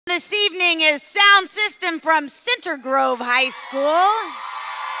this evening is Sound System from Center Grove High School.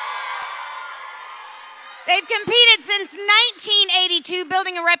 They've competed since 1982,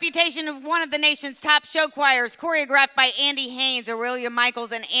 building a reputation of one of the nation's top show choirs, choreographed by Andy Haynes, Aurelia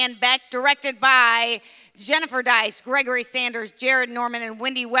Michaels, and Ann Beck, directed by Jennifer Dice, Gregory Sanders, Jared Norman, and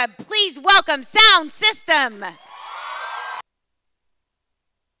Wendy Webb. Please welcome Sound System.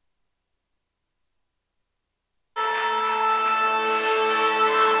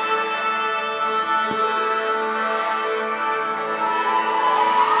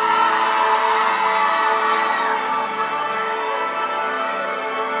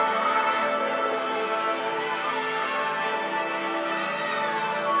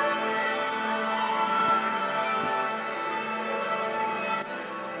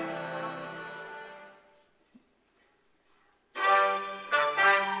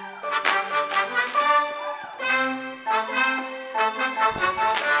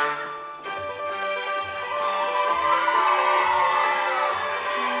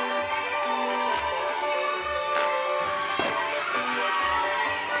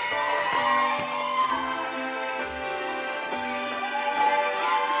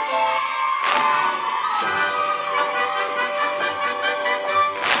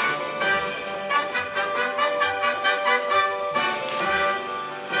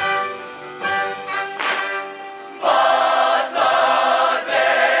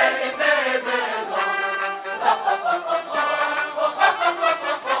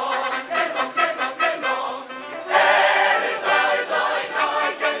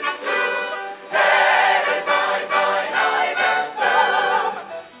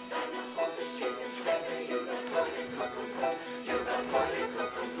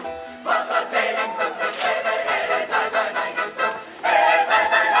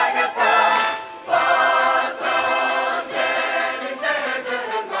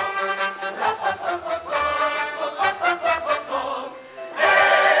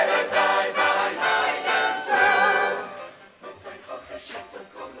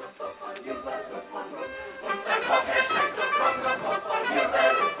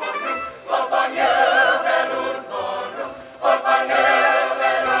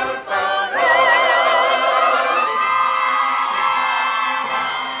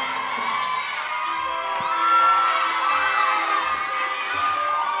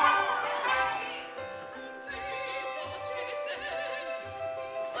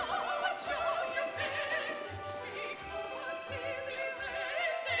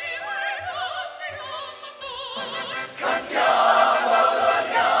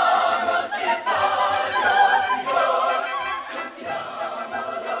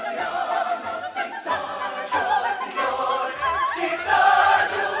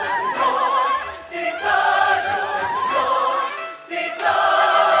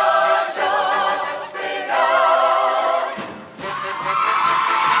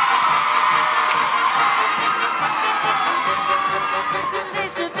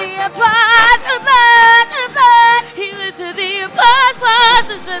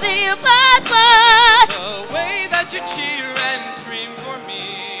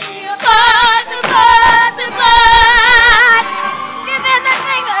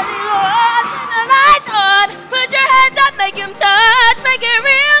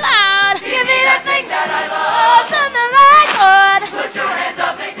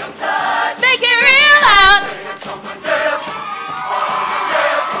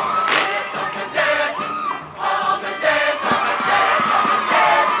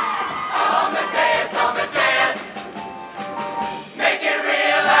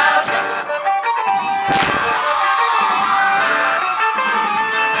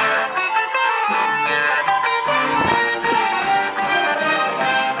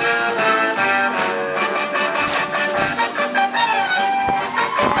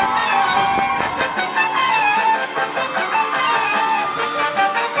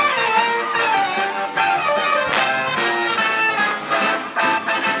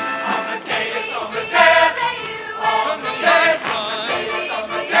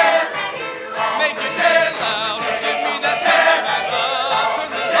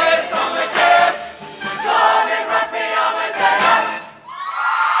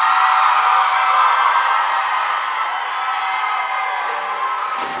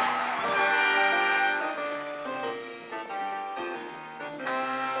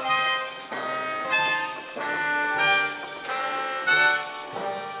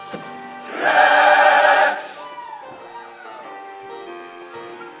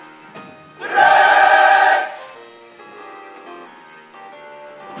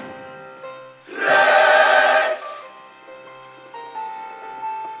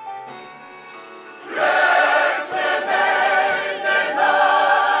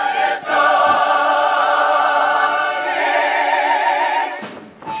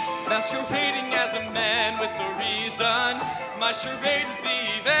 My charade is the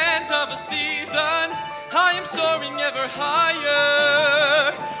event of a season. I am soaring ever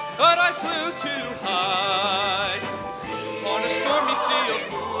higher, but I flew too high. On a stormy sea of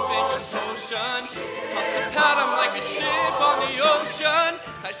moving emotion, tossed a paddle like a ship on the ocean.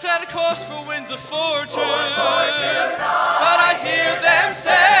 I set a course for winds of fortune, but I hear them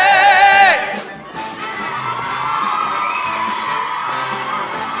say,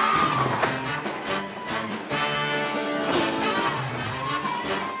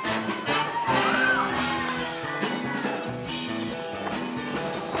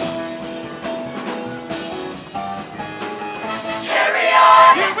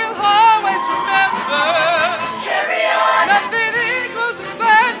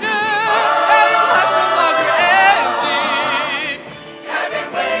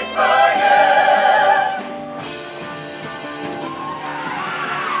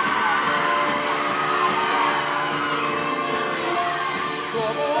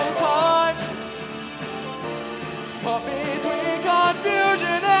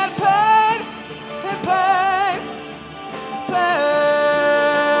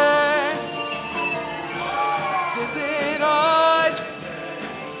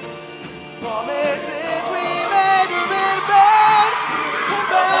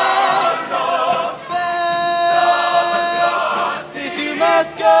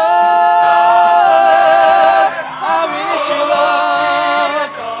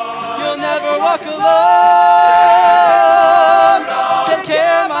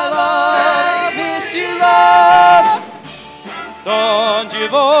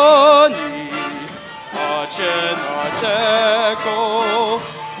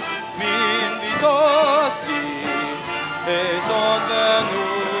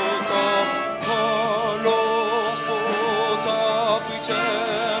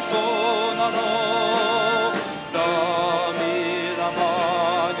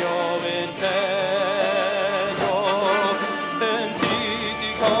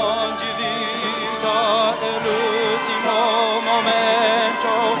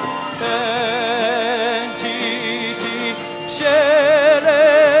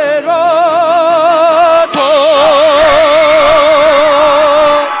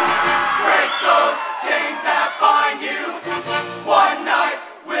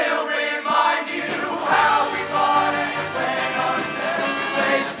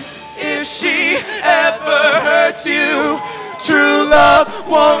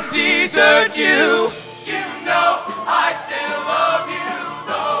 won't desert you. You know I still love you,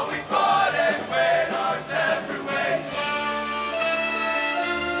 though we fought and went our separate ways.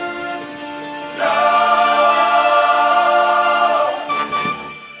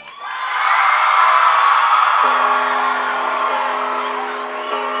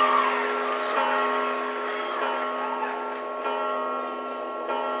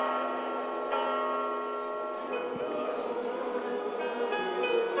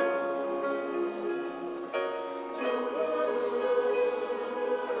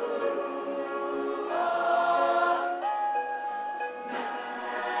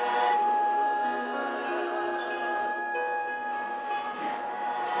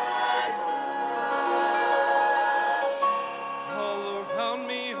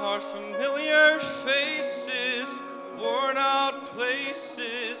 Familiar faces, worn out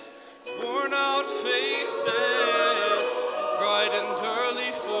places, worn out faces, bright and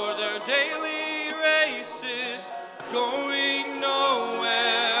early for their daily races, going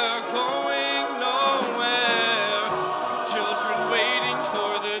nowhere, going nowhere. Children waiting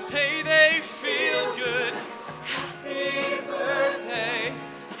for the day they feel good. Happy birthday,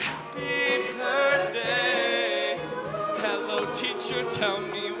 happy birthday. Hello teacher, tell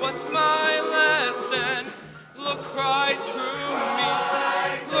me what's my lesson? Look right through me,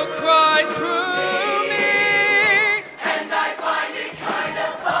 look right through me. And I find it kind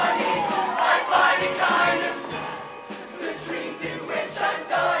of funny, I find it kind of sad. The dreams in which I'm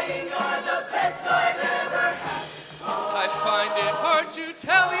dying are the best I've ever had. I find it hard to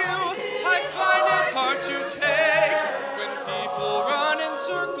tell you, I find it hard to take. When people run in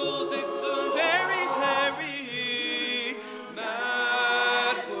circles, it's a very, very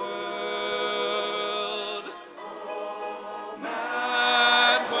mad world.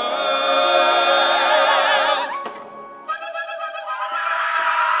 Mad world.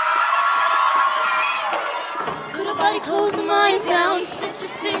 Could a body close a mind down, stitches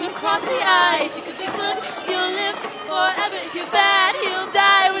sing across the eye. If you could be good, you'll live forever. If you're bad, you'll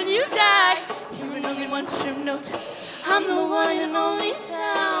die when you die. You're an only one true note. I'm the one and only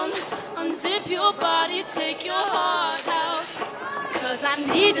sound. Unzip your body, take your heart out. Cause I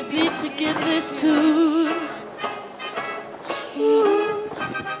need a beat to get this tune.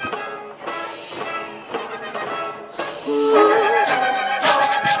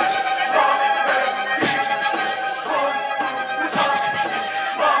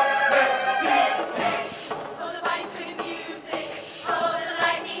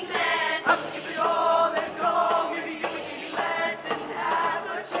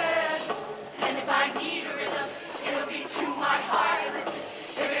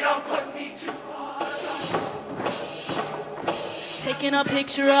 a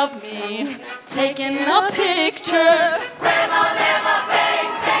picture of me, taking a picture. Ribble, dibble,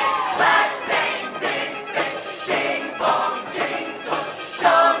 bing, bing, flash, bing, bing, bing, ding, bong, ding,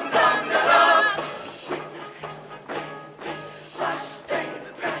 dong, dong, dong, dong. Flash, bang,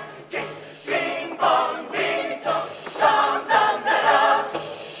 the press gate, bing, bong, ding, dong, dong, dong, dong.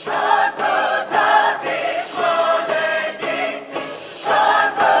 Short roads are deep, roller, ding, ding,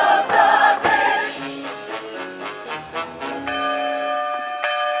 short roads are deep.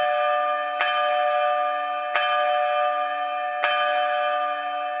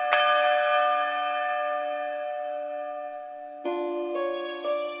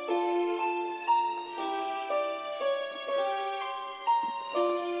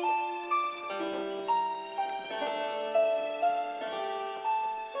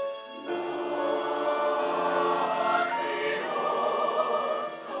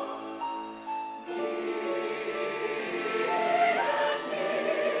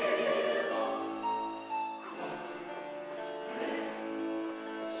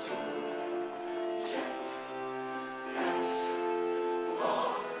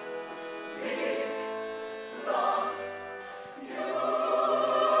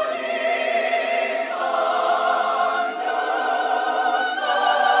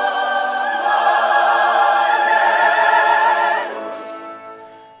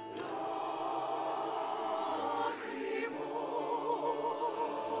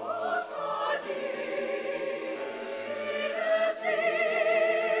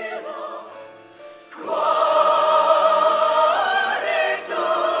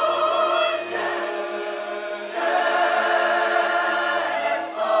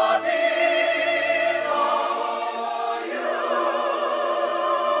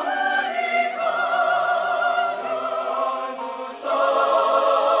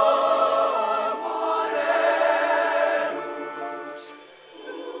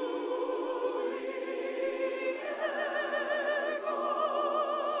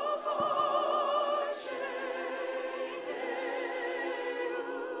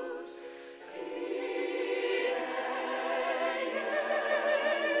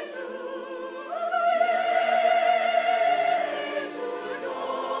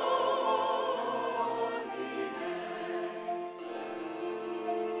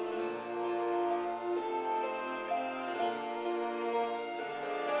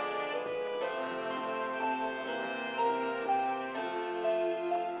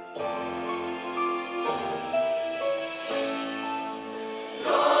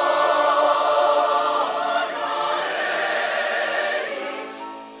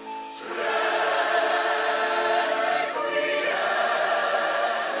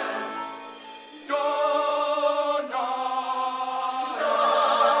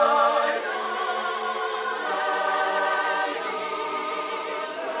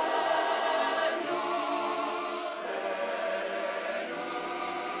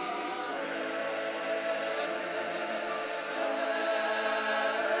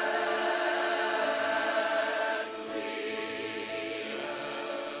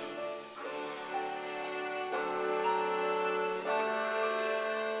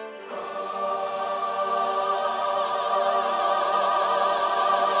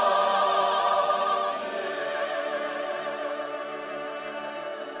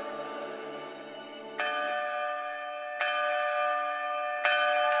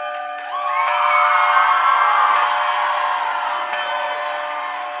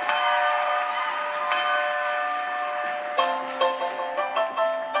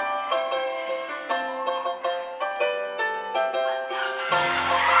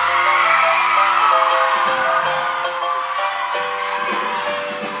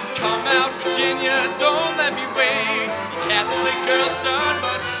 Virginia, don't let me wait. Catholic girls start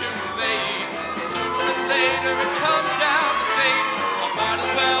much too late. Sooner or later it comes down to fate. I might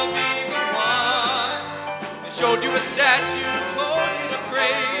as well be the one. They showed you a statue, told you to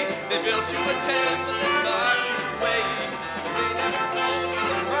pray. They built you a temple and locked you away. But they never told you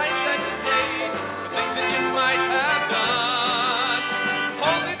the price that you paid for things that you might have done.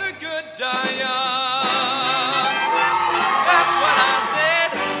 Only the good die young. That's what I said.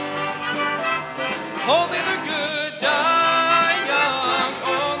 Only the good die young.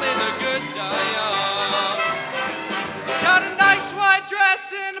 Only the good die young. You got a nice white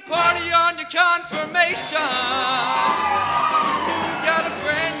dress and a party on your confirmation. You got a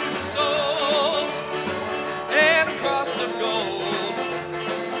brand new soul and a cross of gold.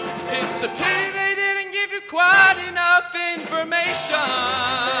 It's a pity they didn't give you quite enough information.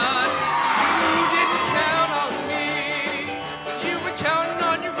 You didn't count on me when you were counting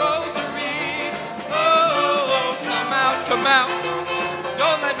on your rosary. Oh, come out,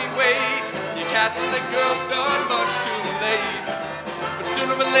 path of the girl's done much too late. But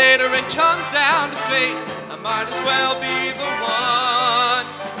sooner or later it comes down to fate. I might as well be the one.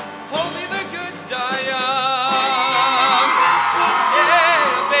 Only the good die young. Yeah,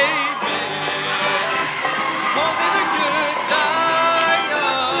 baby. Only the good die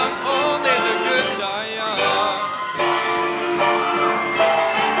young. Only the good die young.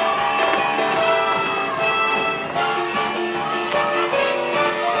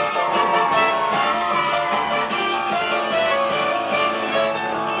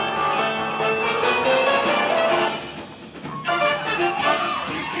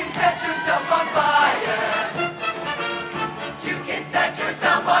 You can set yourself on fire. You can set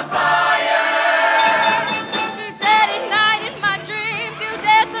yourself on fire. She said at night in my dreams you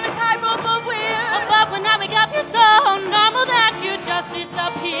dance on a tightrope of weird. But when I wake up you're so normal that you just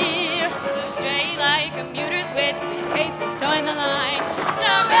disappear. You go straight like commuters with cases towing the line.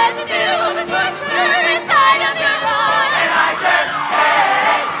 No residue of a torture inside of your mind. And I said,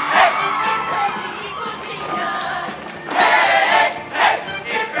 hey, hey, Crazy equals genius.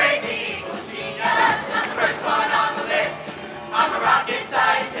 if crazy equals genius, I'm the first one on the list. I'm a rocket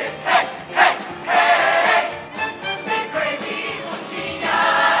scientist. Hey, hey, hey, if crazy equals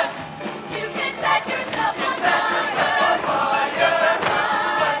genius, You can set yourself on set yourself fire. on fire.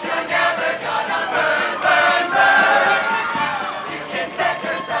 But you're never gonna burn, burn, burn. You can set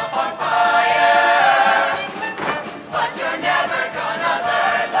yourself on fire. But you're never gonna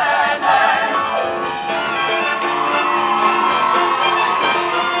learn, learn, learn.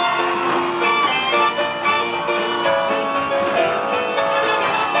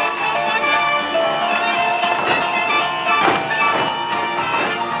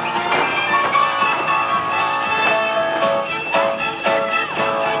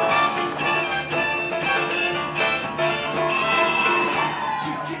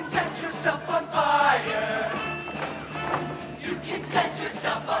 You can set yourself on fire. You can set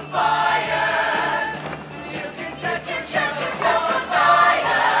yourself on fire. You can set yourself on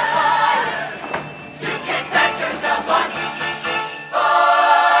fire. You can set yourself on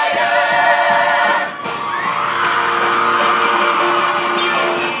fire.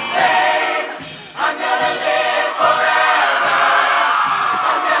 Babe, I'm gonna live forever.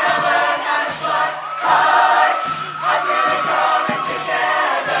 I'm gonna learn how to fly high. I'm really coming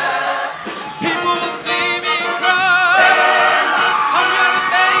together. People will see me cry. I'm gonna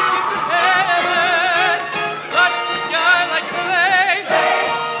make it to heaven. Light in the sky like a flame.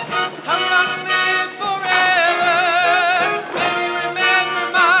 I'm gonna live forever. Baby, remember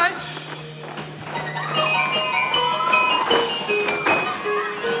my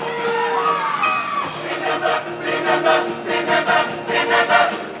Remember,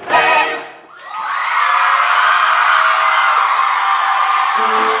 babe.